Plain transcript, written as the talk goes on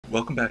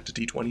Welcome back to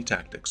D20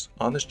 Tactics.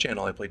 On this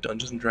channel I play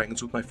Dungeons &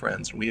 Dragons with my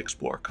friends and we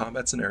explore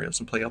combat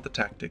scenarios and play out the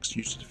tactics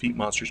used to defeat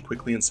monsters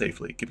quickly and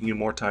safely, giving you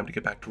more time to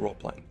get back to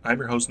roleplaying. I'm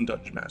your host and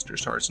Dungeon Master,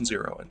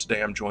 Sarson0, and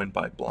today I'm joined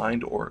by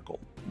BlindOracle,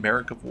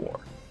 MarekofWar,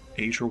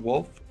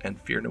 AzureWolf,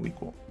 and Fear No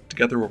Equal.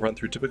 Together we'll run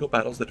through typical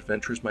battles that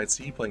adventurers might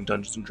see playing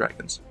Dungeons &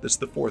 Dragons. This is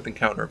the fourth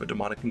encounter of a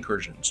demonic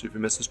incursion, so if you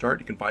missed the start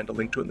you can find a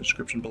link to it in the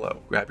description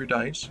below. Grab your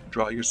dice,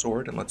 draw your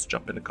sword, and let's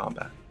jump into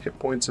combat. Hit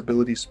points,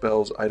 abilities,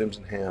 spells, items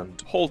in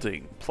hand.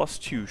 Holding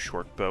 +2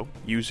 short bow,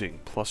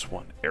 using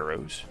 +1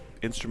 arrows,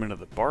 instrument of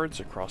the bards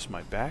across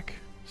my back,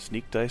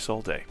 sneak dice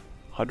all day.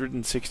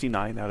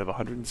 169 out of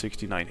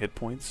 169 hit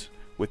points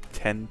with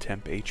 10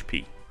 temp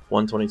HP.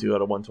 122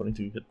 out of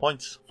 122 hit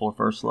points. 4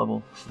 first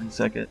level, 3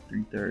 second,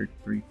 3 third,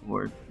 3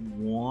 fourth,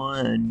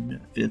 1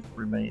 fifth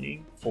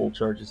remaining. Full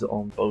charges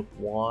on both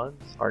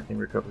wands. Arcane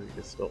recovery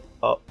is still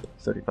up.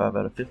 35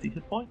 out of 50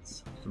 hit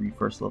points. 3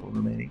 first level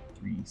remaining.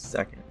 3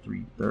 second,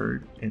 3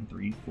 third, and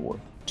 3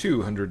 fourth.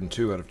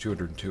 202 out of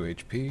 202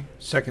 HP.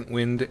 Second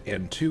wind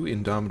and 2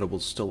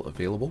 indomitables still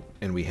available.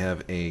 And we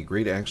have a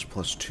great axe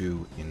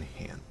 +2 in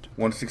hand.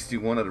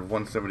 161 out of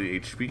 170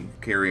 HP,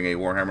 carrying a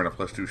Warhammer and a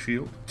 +2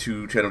 shield.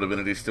 2 Channel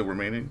Divinities still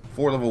remaining.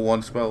 4 level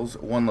 1 spells,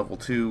 1 level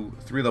 2,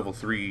 3 level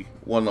 3,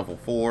 1 level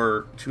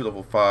 4, 2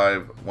 level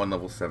 5, 1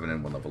 level 7,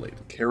 and 1 level 8.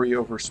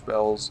 Carryover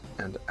spells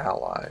and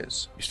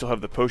allies. You still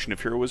have the Potion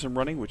of Heroism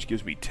running, which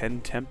gives me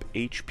 10 temp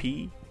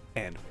HP,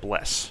 and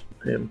Bless.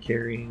 I am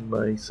carrying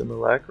my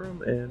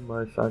Simulacrum and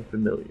my Find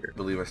Familiar. I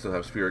believe I still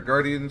have Spirit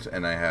Guardians,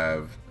 and I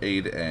have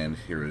Aid and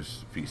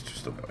Hero's Feast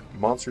still going.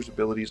 Monsters,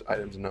 abilities,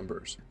 items, and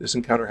numbers. This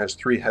encounter has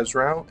 3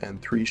 Hezrou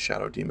and 3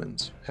 Shadow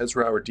Demons.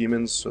 Hezrou are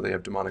demons, so they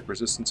have demonic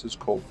resistances,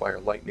 cold,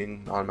 fire,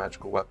 lightning,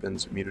 non-magical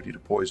weapons, immunity to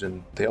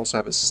poison. They also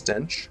have a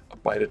stench, a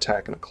bite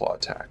attack, and a claw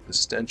attack. The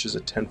stench is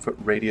a 10-foot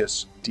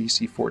radius,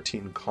 DC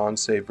 14 con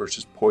save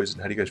versus poison.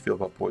 How do you guys feel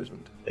about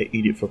poisoned? I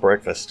eat it for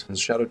breakfast. And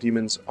Shadow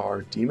Demons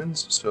are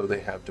demons, so they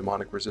have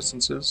demonic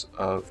resistances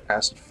of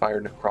acid, fire,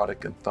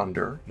 necrotic, and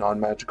thunder,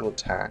 non-magical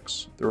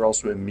attacks. They're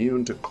also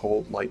immune to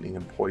cold, lightning,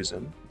 and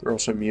poison. They're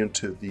also immune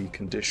to the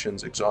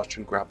conditions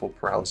exhaustion, grapple,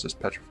 paralysis,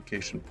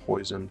 petrification,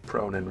 poison,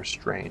 prone, and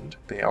restrained.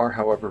 They are,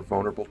 however,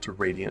 vulnerable to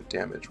radiant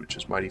damage, which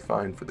is mighty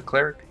fine for the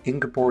cleric.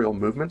 Incorporeal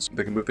movements.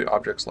 They can move the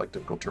objects like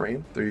difficult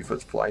terrain.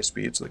 30-foot fly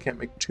speed, so they can't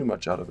make too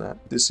much out of that.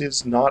 This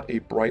is not a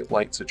bright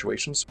light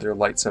situation, so their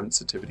light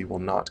sensitivity will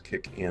not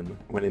kick in.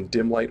 When in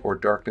dim light or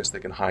darkness, they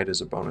can hide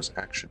as a bonus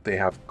action. They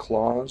have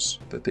claws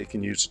that they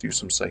can use to do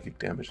some psychic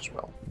damage as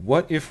well.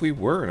 What if we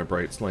were in a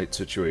bright light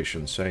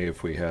situation, say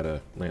if we had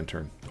a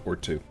lantern or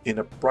 2? In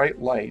a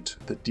bright light,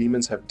 the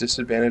demons have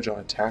disadvantage on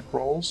attack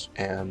rolls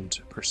and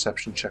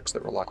perception checks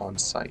that rely on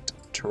sight,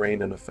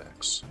 terrain, and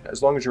effects.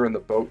 As long as you're in the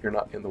boat, you're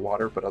not in the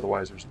water, but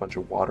otherwise there's a bunch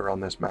of water on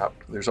this map.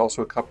 There's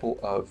also a couple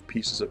of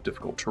pieces of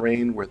difficult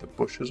terrain where the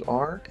bushes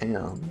are,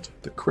 and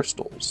the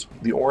crystals.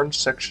 The orange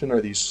section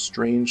are these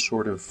strange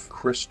sort of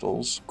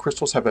crystals.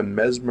 Crystals have a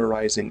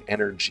mesmerizing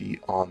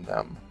energy on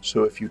them.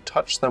 So if you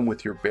touch them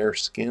with your bare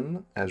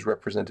skin, as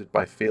represented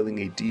by failing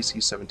a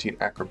DC 17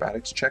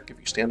 acrobatics check if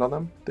you stand on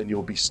them, then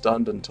you'll be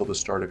stunned until the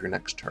start of your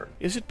next turn.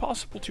 Is it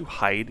possible to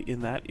hide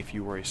in that if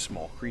you were a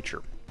small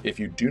creature? If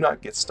you do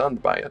not get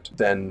stunned by it,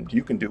 then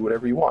you can do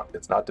whatever you want.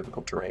 It's not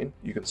difficult terrain.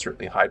 You can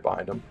certainly hide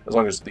behind them, as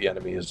long as the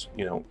enemy is,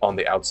 on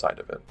the outside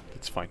of it.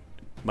 It's fine.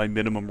 My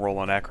minimum roll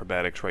on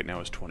acrobatics right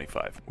now is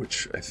 25.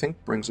 Which I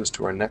think brings us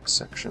to our next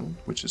section,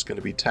 which is going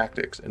to be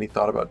tactics. Any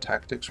thought about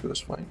tactics for this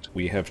fight?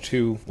 We have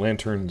 2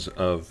 lanterns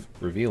of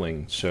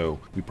revealing, so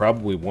we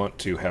probably want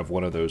to have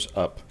one of those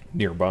up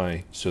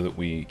nearby so that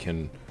we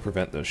can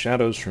prevent those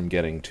shadows from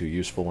getting too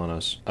useful on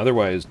us.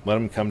 Otherwise, let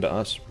them come to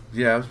us.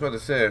 Yeah, I was about to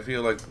say, I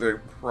feel like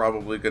they're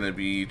probably going to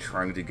be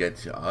trying to get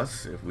to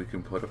us. If we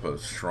can put up a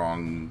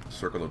strong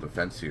circle of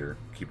defense here,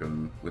 keep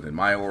them within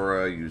my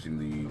aura, using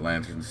the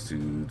lanterns to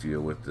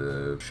deal with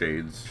the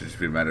shades. Should just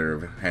be a matter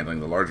of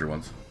handling the larger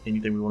ones.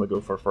 Anything we want to go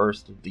for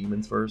first? The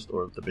demons first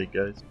or the big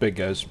guys? Big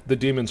guys. The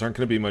demons aren't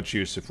going to be much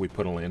use if we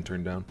put a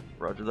lantern down.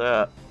 Roger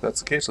that. If that's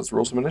the case, let's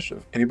roll some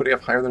initiative. Anybody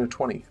have higher than a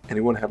 20?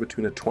 Anyone have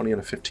between a 20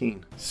 and a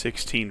 15?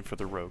 16 for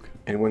the rogue.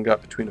 Anyone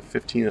got between a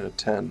 15 and a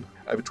 10?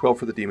 I have a 12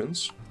 for the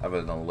demons. I have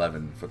an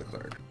 11 for the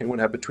cleric. Anyone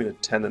have between a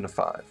 10 and a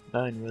 5?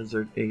 9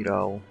 wizard, 8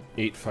 owl.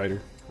 8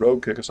 fighter.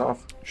 Rogue, kick us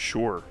off.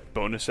 Sure.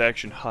 Bonus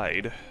action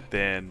hide,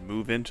 then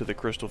move into the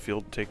crystal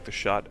field, take the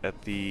shot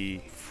at the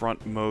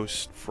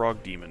frontmost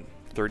frog demon.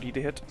 30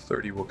 to hit.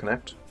 30 will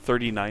connect.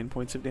 39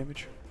 points of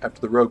damage. After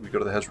the rogue, we go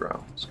to the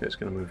Hezrou. This guy's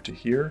going to move to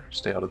here,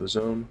 stay out of the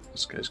zone.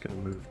 This guy's going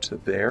to move to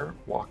there,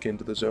 walk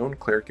into the zone.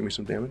 Cleric, give me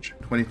some damage.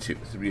 22.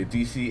 This would be a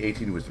DC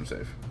 18 wisdom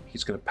save.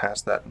 He's going to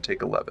pass that and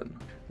take 11.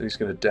 Then he's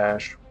going to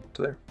dash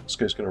to there. This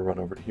guy's going to run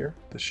over to here.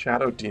 The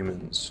Shadow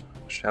Demons.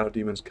 Shadow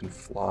Demons can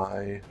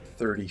fly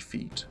 30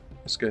 feet.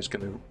 This guy's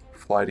going to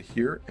fly to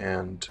here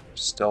and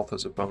stealth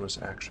as a bonus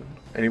action.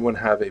 Anyone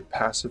have a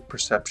passive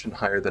perception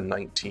higher than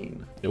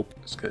 19? Nope.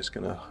 This guy's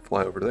going to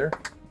fly over there.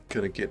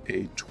 Going to get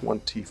a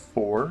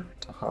 24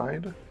 to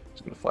hide.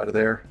 He's going to fly to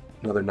there.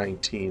 Another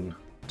 19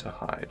 to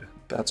hide.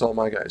 That's all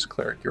my guys.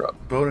 Cleric, you're up.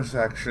 Bonus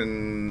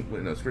action.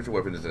 Wait, no, spiritual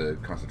weapon is a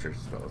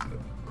concentration spell, isn't it?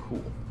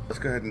 Cool. Let's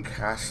go ahead and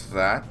cast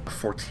that.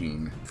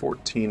 14.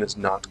 14 is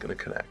not going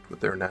to connect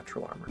with their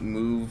natural armor.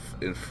 Move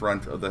in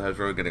front of the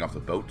Hezrou, getting off the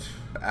boat.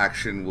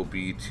 Action will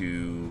be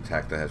to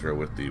attack the Hezrou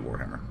with the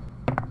Warhammer.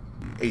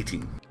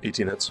 18.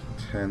 18 hits.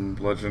 10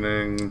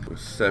 bludgeoning,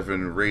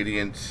 7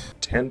 radiant.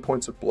 10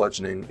 points of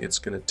bludgeoning, it's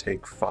going to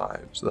take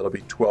 5. So that'll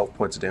be 12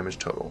 points of damage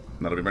total.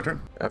 That'll be my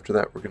turn. After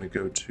that, we're going to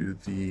go to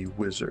the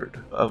wizard.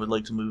 I would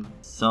like to move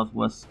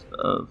southwest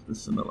of the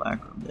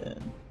Simulacrum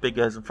then. Big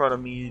guy's in front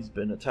of me, he's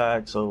been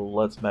attacked, so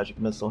let's magic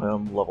missile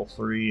him, level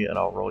 3, and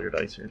I'll roll your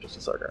dice here in just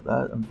a second.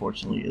 That,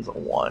 unfortunately, is a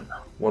 1.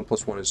 1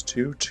 plus 1 is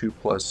 2. 2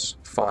 plus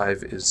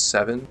 5 is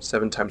 7.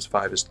 7 times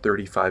 5 is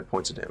 35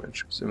 points of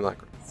damage.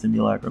 Simulacrum.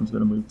 Simulacrum's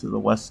going to move to the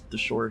west, the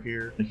shore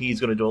here. And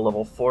he's going to do a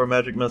level 4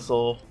 magic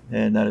missile,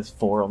 and that is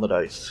 4 on the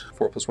dice.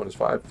 4 plus 1 is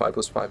 5. 5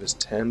 plus 5 is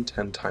 10.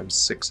 10 times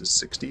 6 is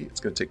 60. It's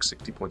going to take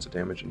 60 points of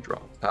damage and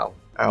drop. Ow.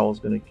 Owl's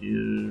going to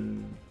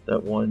give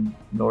that one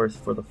north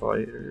for the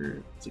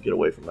fighter to get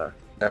away from there.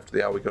 After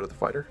the owl, we go to the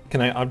fighter.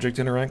 Can I object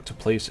interact to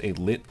place a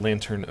lit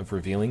lantern of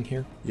revealing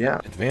here? Yeah.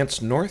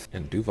 Advance north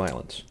and do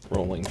violence.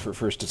 Rolling for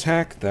first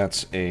attack,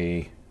 that's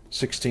a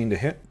 16 to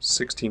hit.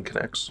 16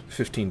 connects.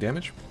 15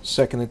 damage.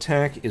 Second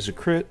attack is a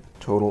crit,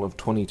 total of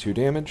 22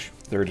 damage.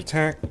 Third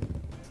attack,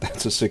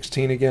 that's a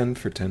 16 again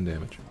for 10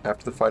 damage.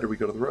 After the fighter, we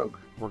go to the rogue.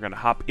 We're going to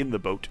hop in the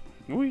boat.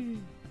 Whee!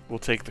 We'll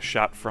take the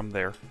shot from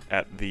there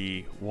at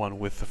the one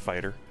with the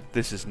fighter.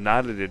 This is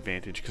not an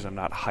advantage because I'm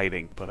not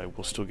hiding, but I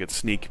will still get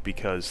sneak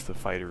because the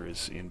fighter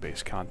is in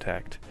base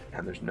contact.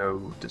 And there's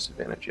no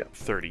disadvantage yet.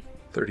 30.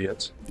 30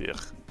 hits. Yeah.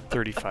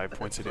 35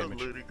 points of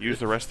damage. Use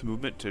the rest of the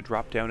movement to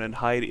drop down and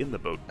hide in the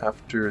boat.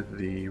 After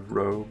the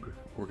rogue,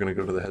 we're going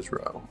to go to the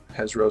Hezrou.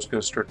 Hezrou's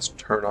going to start its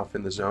turn off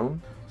in the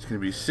zone. It's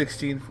going to be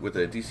 16 with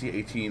a DC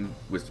 18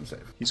 wisdom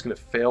save. He's going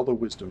to fail the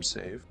wisdom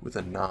save with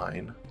a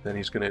 9. Then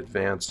he's going to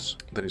advance.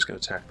 Then he's going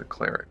to attack the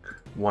cleric.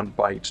 1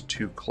 bite,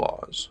 2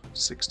 claws.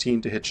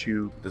 16 to hit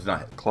you. Does not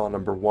hit. Claw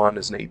number 1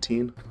 is an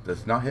 18.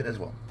 Does not hit as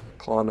well.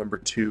 Claw number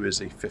 2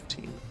 is a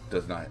 15.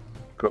 Does not hit.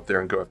 Go up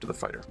there and go after the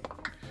fighter.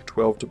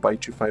 12 to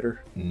bite you,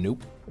 fighter.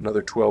 Nope.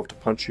 Another 12 to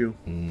punch you.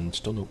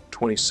 Still nope.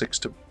 26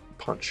 to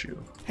punch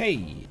you.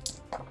 Hey!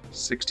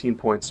 16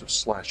 points of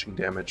slashing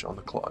damage on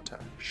the claw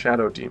attack.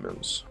 Shadow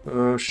demons.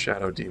 Oh,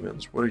 shadow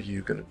demons. What are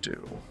you going to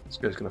do? This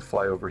guy's going to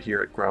fly over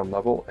here at ground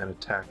level and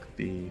attack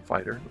the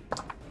fighter.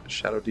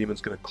 Shadow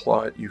demon's going to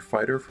claw at you,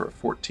 fighter, for a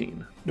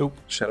 14. Nope.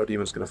 Shadow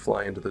demon's going to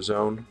fly into the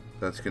zone.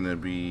 That's going to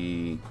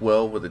be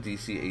 12 with a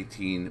DC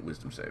 18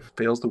 wisdom save.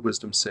 Fails the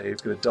wisdom save.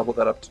 It's going to double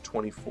that up to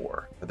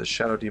 24. The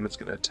shadow demon's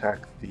going to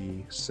attack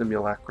the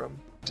simulacrum.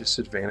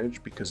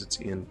 Disadvantage because it's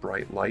in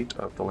bright light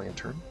of the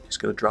lantern. He's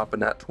going to drop a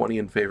nat 20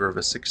 in favor of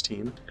a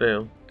 16.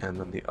 Fail. And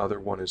then the other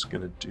one is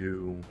going to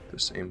do the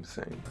same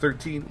thing.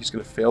 13. He's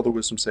going to fail the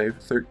wisdom save.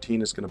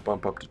 13 is going to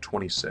bump up to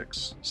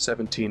 26.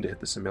 17 to hit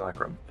the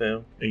simulacrum.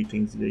 Fail.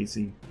 18's the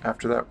AC.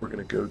 After that, we're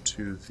going to go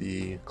to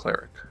the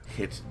cleric.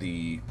 Hit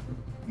the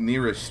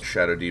nearest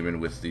shadow demon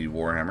with the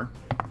warhammer.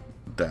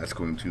 That's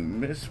going to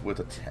miss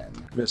with a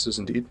 10. Misses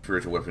indeed.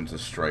 Spiritual weapon to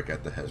strike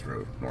at the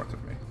Hezrou north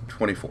of me.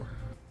 24.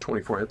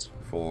 24 hits.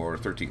 For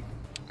 13.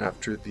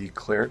 After the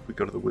cleric, we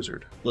go to the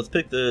wizard. Let's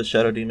pick the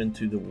Shadow Demon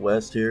to the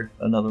west here.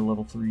 Another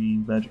level 3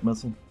 magic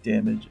missile.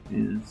 Damage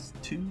is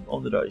 2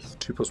 on the dice.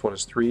 2 plus 1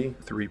 is 3.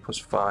 3 plus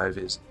 5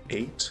 is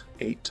 8.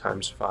 8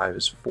 times 5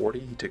 is 40.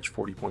 He takes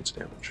 40 points of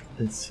damage.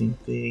 The same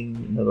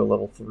thing. Another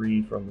level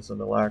 3 from the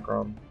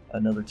Simulacrum.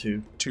 Another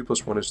 2. 2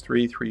 plus 1 is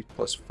 3. 3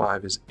 plus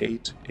 5 is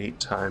 8. 8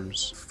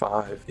 times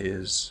 5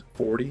 is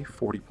 40.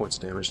 40 points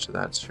of damage to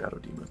that shadow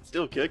demon.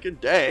 Still kicking?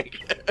 Dang.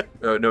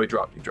 No, he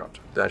dropped.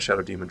 That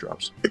shadow demon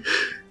drops.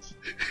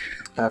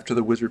 After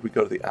the wizard, we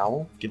go to the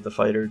owl. Give the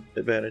fighter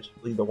advantage.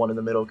 Leave the one in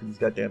the middle because he's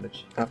got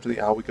damage. After the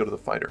owl, we go to the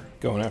fighter.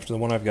 Going after the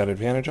one I've got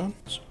advantage on.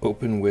 Let's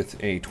open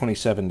with a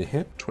 27 to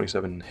hit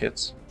 27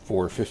 hits.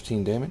 for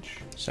 15 damage.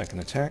 Second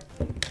attack.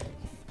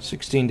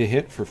 16 to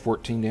hit for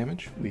 14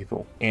 damage.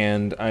 Lethal.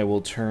 And I will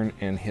turn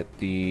and hit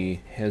the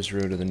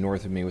Hezrou to the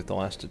north of me with the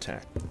last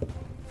attack.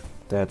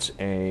 That's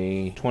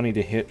a 20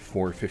 to hit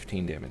for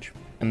 15 damage.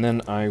 And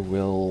then I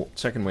will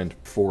second wind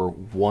for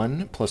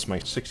 1, plus my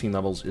 16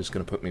 levels is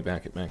going to put me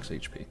back at max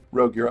HP.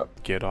 Rogue, you're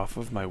up. Get off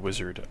of my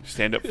wizard.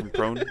 Stand up from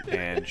prone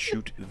and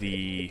shoot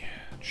the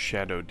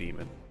shadow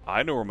demon.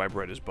 I know where my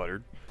bread is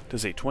buttered.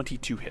 Does a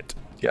 22 hit.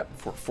 Yeah.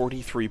 For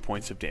 43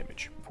 points of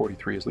damage.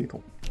 43 is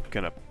lethal.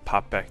 Gonna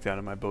pop back down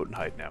in my boat and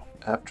hide now.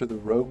 After the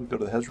rogue, we go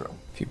to the Hezrou.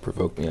 If you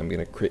provoke me, I'm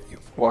going to crit you.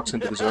 Walks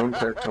into the zone.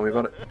 Cleric, tell me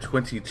about it.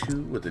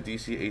 22 with a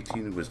DC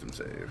 18 wisdom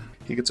save.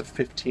 He gets a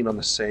 15 on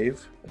the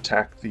save.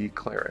 Attack the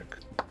cleric.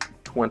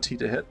 20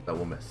 to hit. That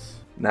will miss.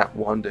 Nat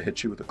 1 to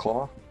hit you with a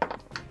claw.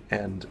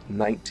 And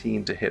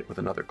 19 to hit with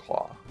another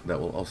claw. That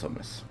will also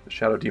miss. The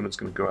shadow demon's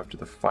going to go after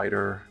the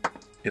fighter.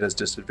 It has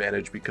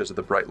disadvantage because of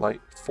the bright light.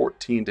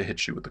 14 to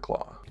hit you with the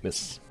claw.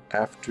 Miss.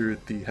 After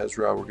the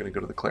Hezrou, we're going to go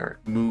to the cleric.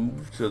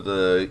 Move to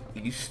the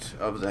east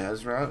of the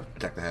Hezrou.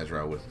 Attack the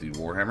Hezrou with the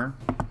warhammer.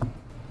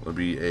 It'll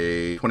be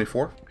a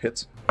 24.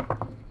 Hits.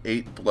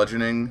 8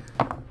 bludgeoning,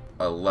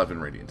 11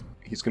 radiant.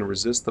 He's going to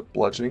resist the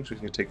bludgeoning, so he's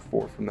going to take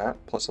 4 from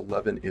that, plus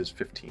 11 is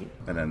 15.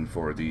 And then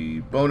for the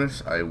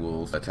bonus, I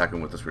will attack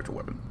him with the spiritual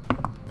weapon.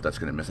 That's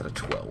going to miss at a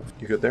 12.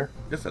 You good there?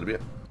 Yes, that'll be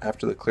it.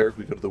 After the cleric,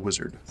 we go to the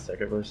wizard.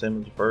 Second verse, same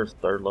as the first.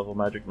 Third level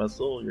magic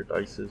missile. Your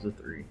dice is a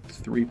 3.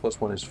 3 plus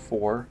 1 is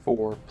 4.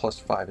 4 plus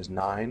 5 is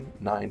 9.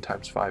 9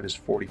 times 5 is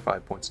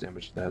 45 points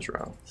damage to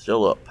Hezrou.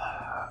 Still up.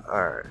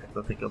 Alright,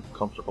 I think I'm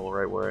comfortable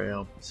right where I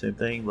am. Same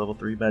thing, level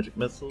 3 magic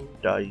missile.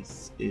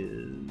 Dice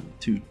is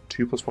 2.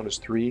 2 plus 1 is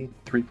 3.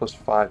 3 plus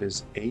 5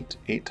 is 8.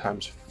 8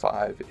 times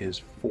 5 is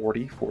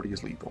 40. 40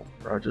 is lethal.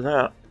 Roger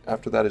that.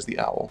 After that is the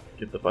owl.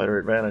 Give the fighter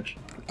advantage.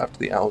 After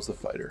the owl is the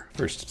fighter.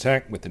 First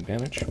attack with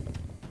advantage.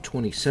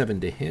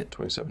 27 to hit.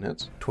 27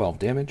 hits. 12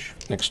 damage.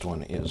 Next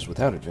one is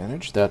without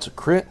advantage. That's a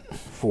crit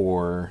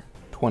for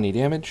 20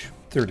 damage.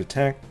 Third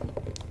attack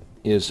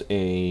is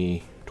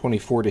a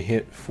 24 to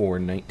hit for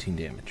 19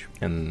 damage.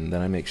 And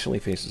then I make silly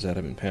faces at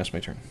him and pass my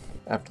turn.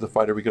 After the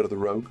fighter, we go to the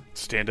rogue.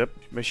 Stand up.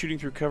 Am I shooting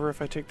through cover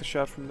if I take the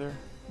shot from there?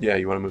 Yeah,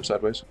 you want to move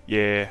sideways?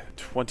 Yeah,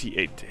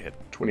 28 to hit.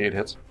 28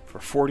 hits. For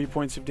 40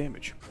 points of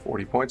damage.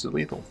 40 points is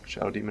lethal.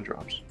 Shadow Demon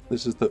drops.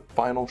 This is the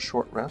final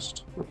short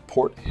rest.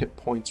 Report hit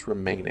points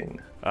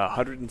remaining.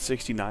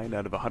 169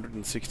 out of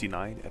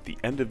 169. At the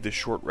end of this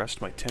short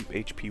rest, my temp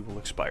HP will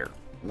expire.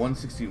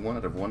 161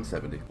 out of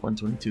 170.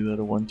 122 out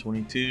of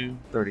 122.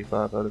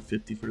 35 out of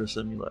 50 for the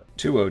simulet.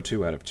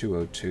 202 out of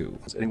 202.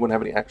 Does anyone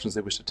have any actions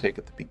they wish to take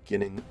at the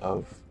beginning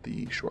of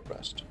the short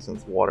rest?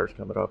 Since water's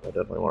coming up, I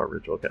definitely want to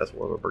ritual cast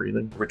water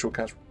breathing. Ritual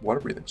cast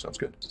water breathing. Sounds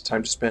good. It's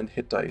time to spend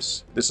hit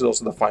dice. This is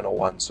also the final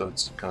one, so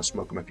it's kind of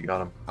smoke them if you got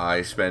them.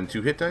 I spend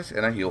 2 hit dice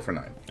and I heal for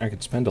 9. I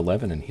could spend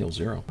 11 and heal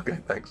 0. Okay,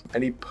 thanks.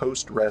 Any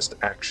post-rest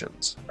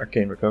actions?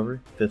 Arcane recovery.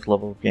 5th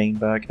level gain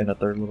back and a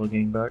 3rd level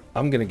gain back.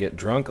 I'm going to get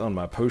drunk on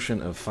my potion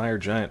of Fire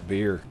Giant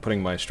beer,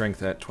 putting my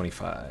strength at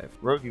 25.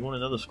 Rogue, you want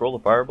another scroll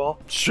of fireball?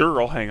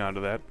 Sure, I'll hang on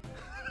to that.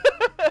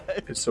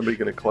 Is somebody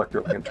going to collect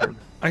their lantern?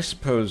 I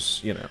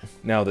suppose,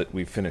 now that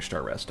we've finished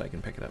our rest, I can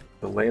pick it up.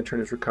 The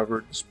lantern is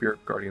recovered. The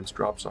Spirit Guardians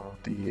drops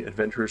off. The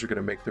adventurers are going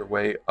to make their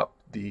way up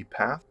the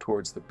path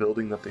towards the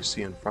building that they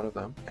see in front of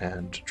them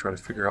and try to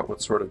figure out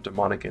what sort of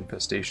demonic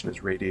infestation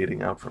is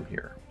radiating out from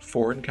here.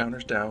 4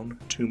 encounters down,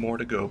 2 more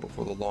to go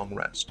before the long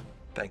rest.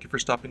 Thank you for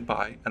stopping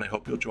by, and I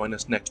hope you'll join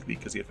us next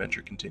week as the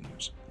adventure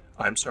continues.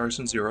 I'm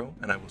Saracen Zero,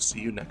 and I will see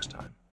you next time.